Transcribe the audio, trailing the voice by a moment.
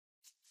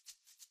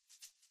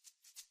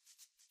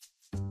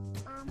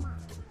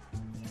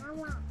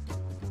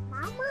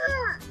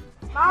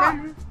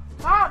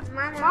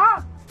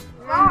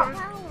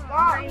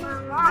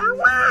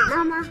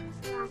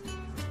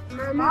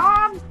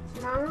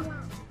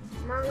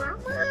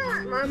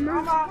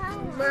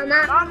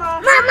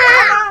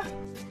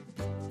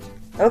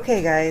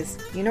Okay, guys,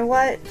 you know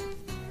what?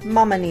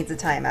 Mama needs a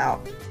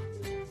timeout.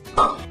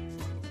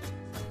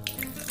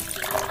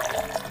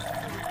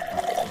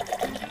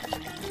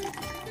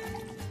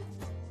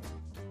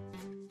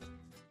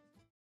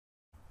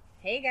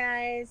 Hey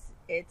guys,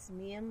 it's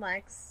me and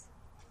Lex.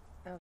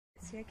 Oh,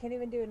 see, I can't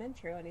even do an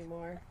intro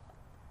anymore.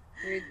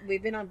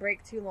 We've been on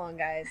break too long,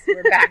 guys.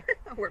 We're back.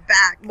 We're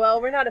back.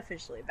 Well, we're not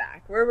officially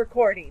back. We're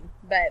recording,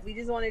 but we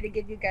just wanted to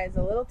give you guys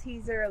a little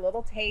teaser, a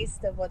little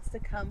taste of what's to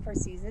come for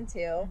season 2.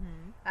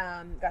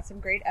 Mm-hmm. Got some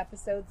great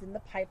episodes in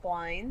the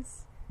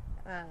pipelines.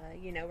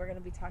 We're going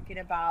to be talking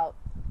about,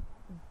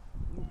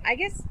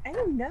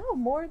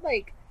 more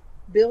like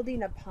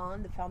building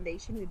upon the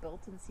foundation we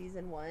built in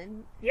season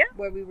 1. Yeah.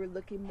 Where we were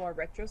looking more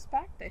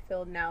retrospect. I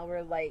feel now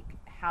we're like,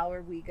 how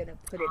are we going to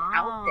put it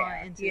out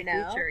there? Into the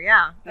future.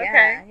 Yeah.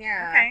 Okay.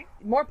 Yeah. Okay.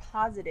 More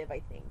positive,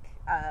 I think.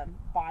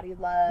 Body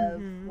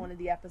love, one of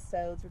the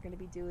episodes we're going to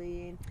be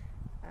doing.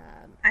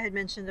 I had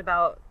mentioned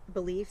about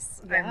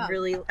beliefs. Yeah.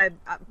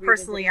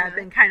 I've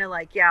been kind of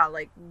like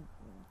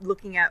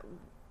looking at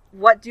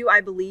what do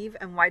I believe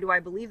and why do I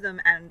believe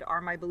them, and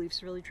are my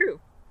beliefs really true?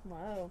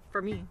 Wow.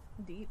 For me.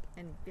 Deep.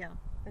 And yeah.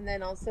 And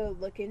then also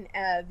looking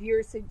at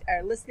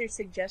listener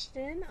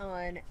suggestion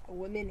on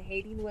women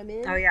hating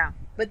women. Oh, yeah.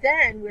 But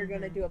then we're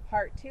going to do a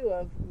part 2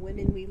 of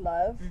women we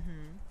love.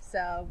 Mm-hmm.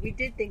 So we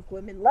did think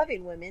women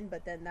loving women,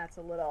 but then that's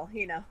a little,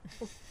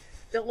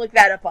 don't look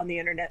that up on the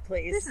internet,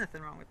 please. There's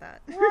nothing wrong with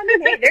that. Well, I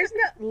mean, hey, there's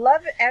no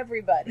love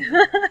everybody.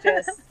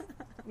 Just,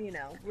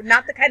 we're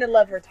not the kind of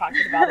love we're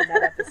talking about in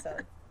that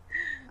episode.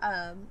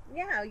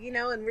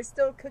 And we're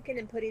still cooking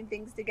and putting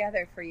things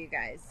together for you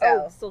guys.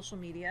 So, social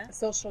media.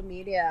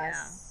 Yeah.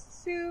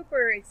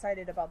 Super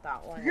excited about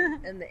that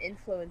one and the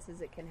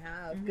influences it can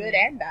have, good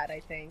and bad,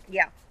 I think.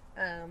 Yeah.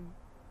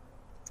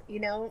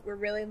 We're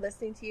really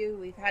listening to you.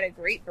 We've had a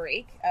great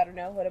break. I don't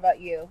know. What about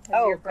you?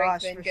 Has your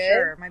break been good?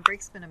 Sure. My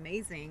break's been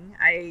amazing.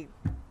 I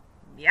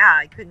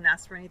couldn't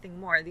ask for anything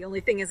more. The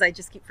only thing is I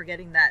just keep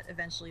forgetting that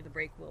eventually the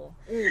break will,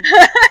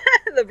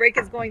 the break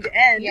is going to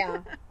end.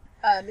 Yeah.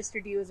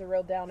 Mr. D was a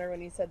real downer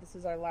when he said this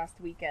is our last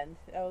weekend.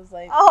 I was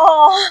like,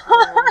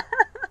 oh,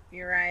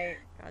 you're right.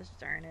 Gosh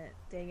darn it.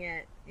 Dang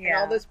it. Yeah. And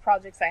all those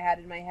projects I had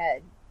in my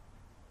head.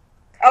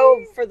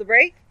 Oh, for the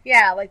break?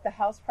 Yeah, like the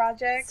house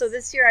projects. So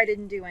this year I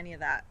didn't do any of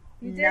that.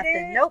 You nothing.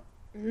 Didn't?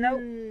 Nope.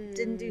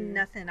 Didn't do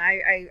nothing.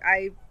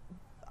 I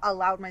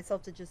allowed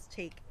myself to just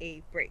take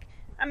a break.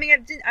 I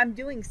mean, I'm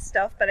doing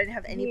stuff, but I didn't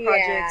have any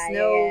projects,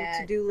 no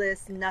to-do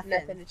list, nothing.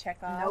 Nothing to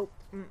check off? Nope.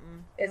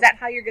 Is that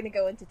how you're going to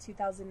go into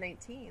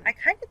 2019? I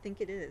kind of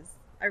think it is.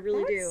 I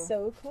really do. That's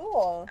so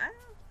cool.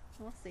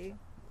 We'll see.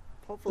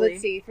 Hopefully.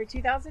 Let's see. For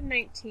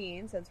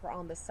 2019, since we're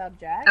on the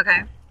subject.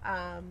 Okay.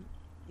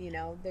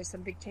 There's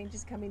some big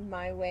changes coming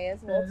my way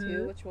as well,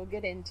 too, which we'll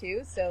get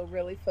into. So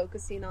really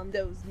focusing on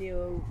those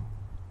new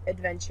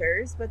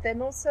adventures. But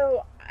then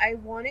also, I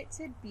want it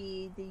to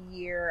be the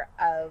year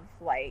of,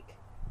 like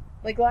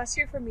last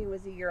year for me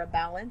was a year of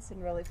balance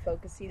and really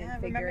focusing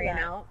and figuring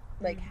out,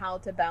 how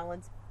to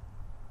balance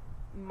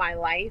my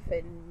life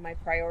and my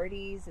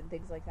priorities and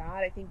things like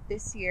that. I think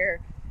this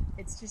year,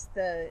 it's just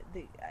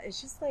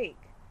it's just like,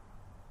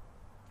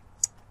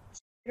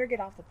 better get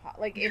off the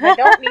pot. Like, if I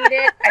don't need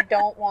it, I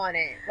don't want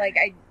it.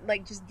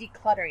 Just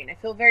decluttering. I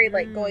feel very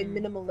going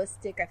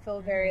minimalistic. I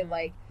feel very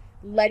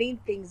letting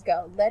things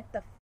go. Let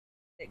the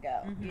it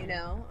go.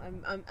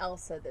 I'm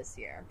Elsa this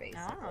year,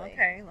 basically. Oh,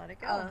 okay. Let it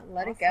go.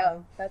 Let it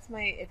go. That's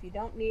if you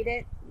don't need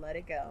it, let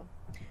it go.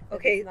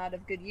 Okay. If it's not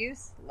of good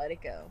use, let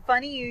it go.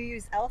 Funny you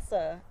use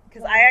Elsa,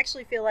 because I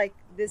actually feel like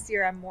this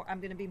year I'm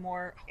going to be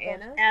more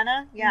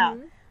Anna. Yeah.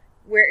 Mm-hmm.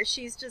 Where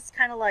she's just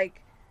kind of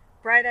like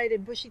bright-eyed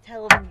and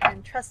bushy-tailed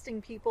and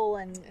trusting people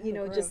and,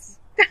 just...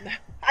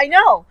 I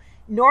know.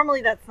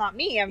 Normally that's not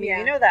me. I mean,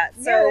 you know that.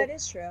 So yeah, that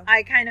is true.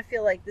 I kind of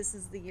feel like this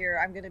is the year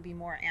I'm going to be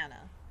more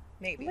Anna.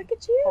 Maybe. Look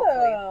at you.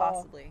 Hopefully,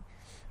 possibly.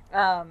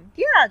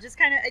 Just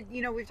kind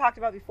of, we've talked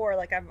about before,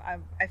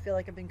 I feel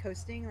like I've been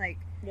coasting,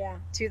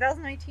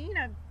 2019,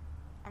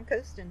 I'm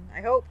coasting,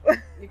 I hope.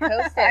 You're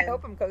coasting. I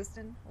hope I'm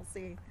coasting. We'll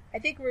see. I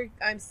think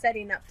I'm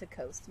setting up to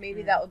coast.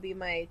 Maybe that would be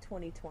my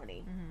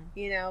 2020,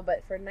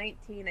 but for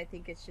 19, I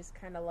think it's just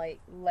kind of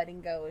like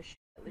letting go of shit.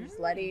 Just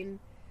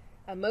letting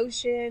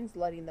emotions,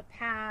 letting the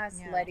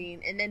past,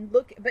 and then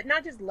but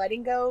not just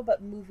letting go,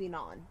 but moving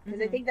on.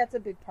 Because I think that's a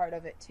big part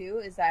of it too,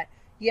 is that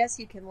yes,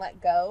 you can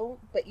let go,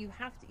 but you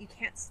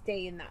can't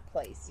stay in that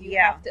place. You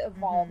have to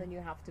evolve and you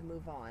have to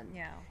move on.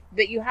 Yeah.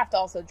 But you have to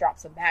also drop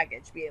some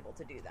baggage to be able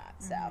to do that.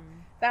 So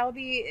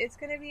it's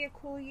going to be a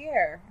cool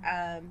year.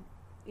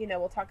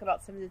 We'll talk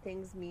about some of the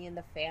things me and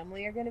the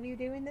family are going to be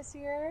doing this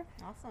year.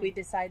 Awesome. We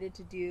decided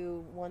to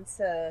do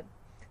once a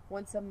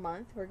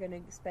month, we're going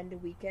to spend a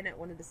weekend at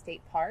one of the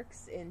state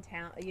parks in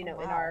town, in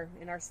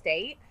our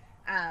state.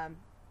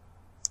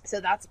 So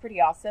that's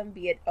pretty awesome,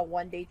 be it a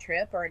one-day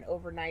trip or an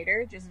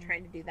overnighter, just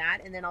trying to do that.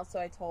 And then also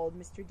I told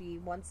Mr. D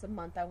once a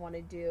month I want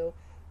to do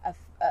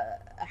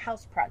a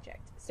house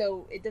project.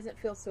 So it doesn't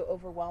feel so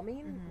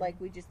overwhelming. Like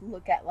we just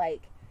look at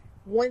like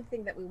one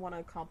thing that we want to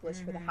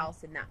accomplish for the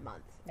house in that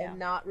month and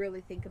not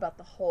really think about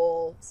the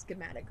whole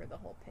schematic or the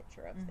whole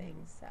picture of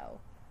things. So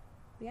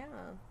yeah,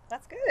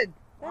 that's good.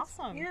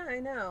 Awesome. Yeah, I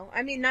know.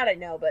 I mean, not I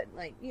know, but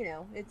like, you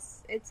know,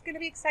 it's going to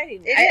be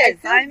exciting. I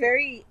feel I'm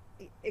very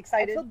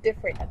excited. I feel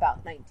different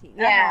about 19.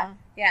 Yeah.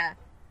 Yeah.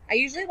 I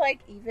usually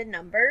like even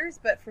numbers,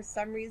 but for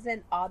some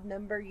reason, odd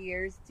number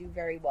years do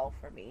very well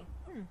for me.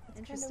 It's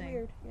interesting. Kind of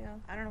weird. Yeah.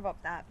 I don't know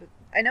about that, but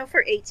I know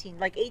for 18,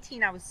 like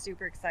 18, I was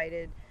super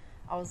excited.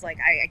 I was like,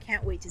 I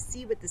can't wait to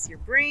see what this year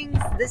brings.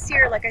 This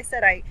year, like I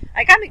said,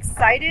 I'm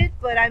excited,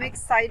 but I'm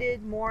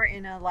excited more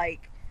in a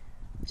like,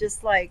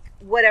 just like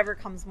whatever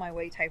comes my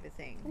way type of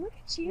thing. Look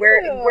at you.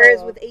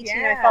 Whereas with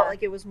 18, I felt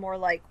like it was more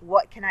like,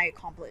 what can I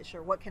accomplish,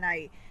 or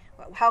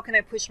how can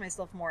I push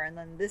myself more? And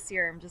then this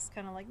year, I'm just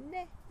kind of like,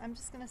 nah, I'm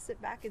just gonna sit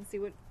back and see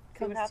what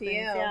comes happens. To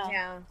you.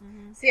 Yeah.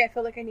 See, I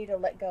feel like I need to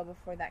let go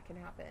before that can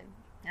happen.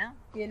 Yeah.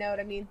 You know what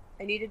I mean?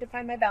 I needed to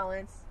find my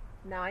balance.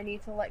 Now I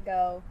need to let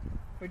go.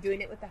 We're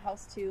doing it with the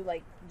house too,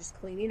 like just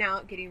cleaning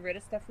out, getting rid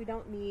of stuff we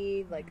don't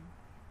need, like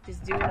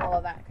just doing all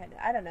of that kind of.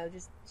 I don't know,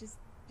 just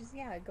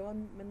yeah,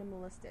 going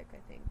minimalistic. I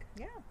think.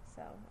 Yeah.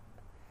 So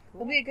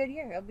it'll be a good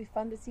year. It'll be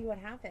fun to see what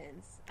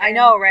happens. I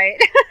know, right?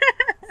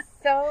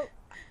 So,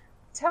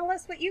 tell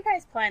us what you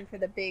guys plan for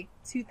the big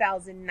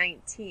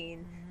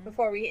 2019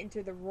 before we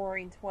enter the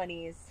Roaring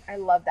 20s. I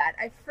love that.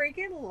 I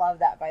freaking love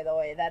that, by the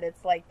way, that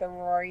it's like the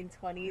Roaring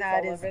 20s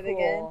that all is over cool.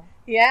 again.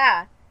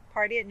 Yeah.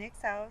 Party at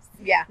Nick's house.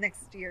 Yeah.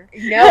 Next year.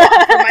 No,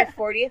 for my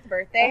 40th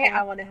birthday,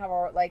 I want to have a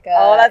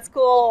oh, that's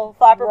cool.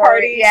 Flapper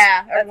party.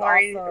 Yeah. That's a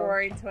awesome.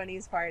 Roaring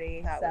 20s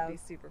party. That would be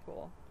super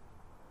cool.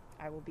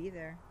 I will be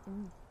there.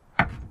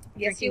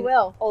 Yes, you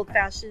will. Old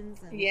fashions.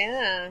 And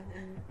yeah.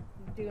 And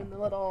doing the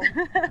little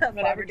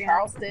whatever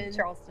Charleston.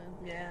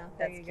 Yeah,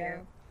 there you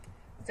go.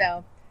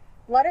 So,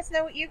 let us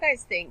know what you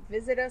guys think.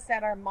 Visit us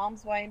at our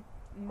Moms Wine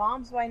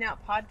Out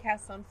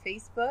podcast on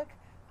Facebook.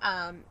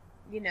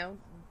 You know,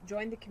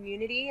 join the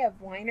community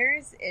of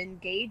whiners.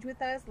 Engage with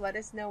us. Let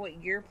us know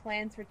what your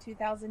plans for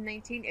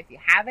 2019, if you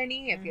have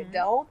any, if you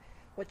don't,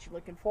 what you're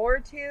looking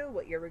forward to,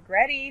 what you're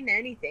regretting,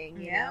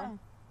 anything. You know,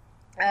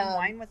 come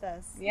wine with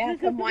us. Yeah,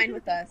 come wine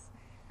with us.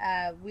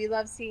 We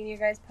love seeing you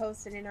guys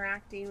post and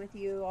interacting with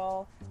you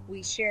all.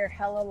 We share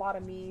hella lot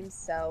of memes,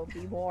 so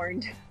be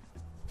warned.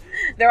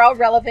 They're all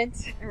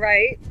relevant,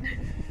 right?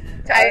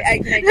 I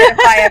can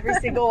identify every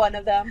single one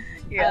of them.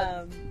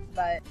 Yeah.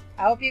 But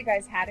I hope you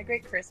guys had a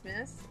great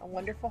Christmas, a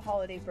wonderful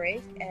holiday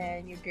break,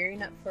 and you're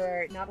gearing up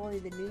for not only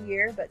the new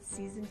year, but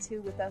season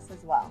 2 with us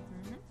as well.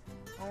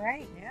 All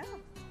right. Yeah.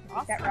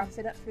 Awesome. That wraps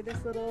it up for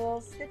this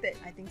little snippet.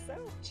 I think so.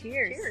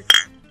 Cheers. Cheers.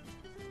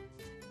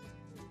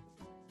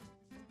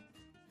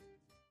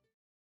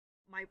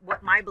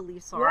 What my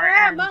beliefs are.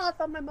 Yeah, moth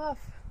on my muff.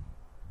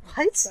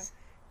 What? So,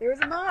 there was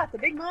a moth, a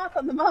big moth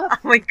on the muff.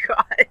 Oh my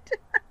god.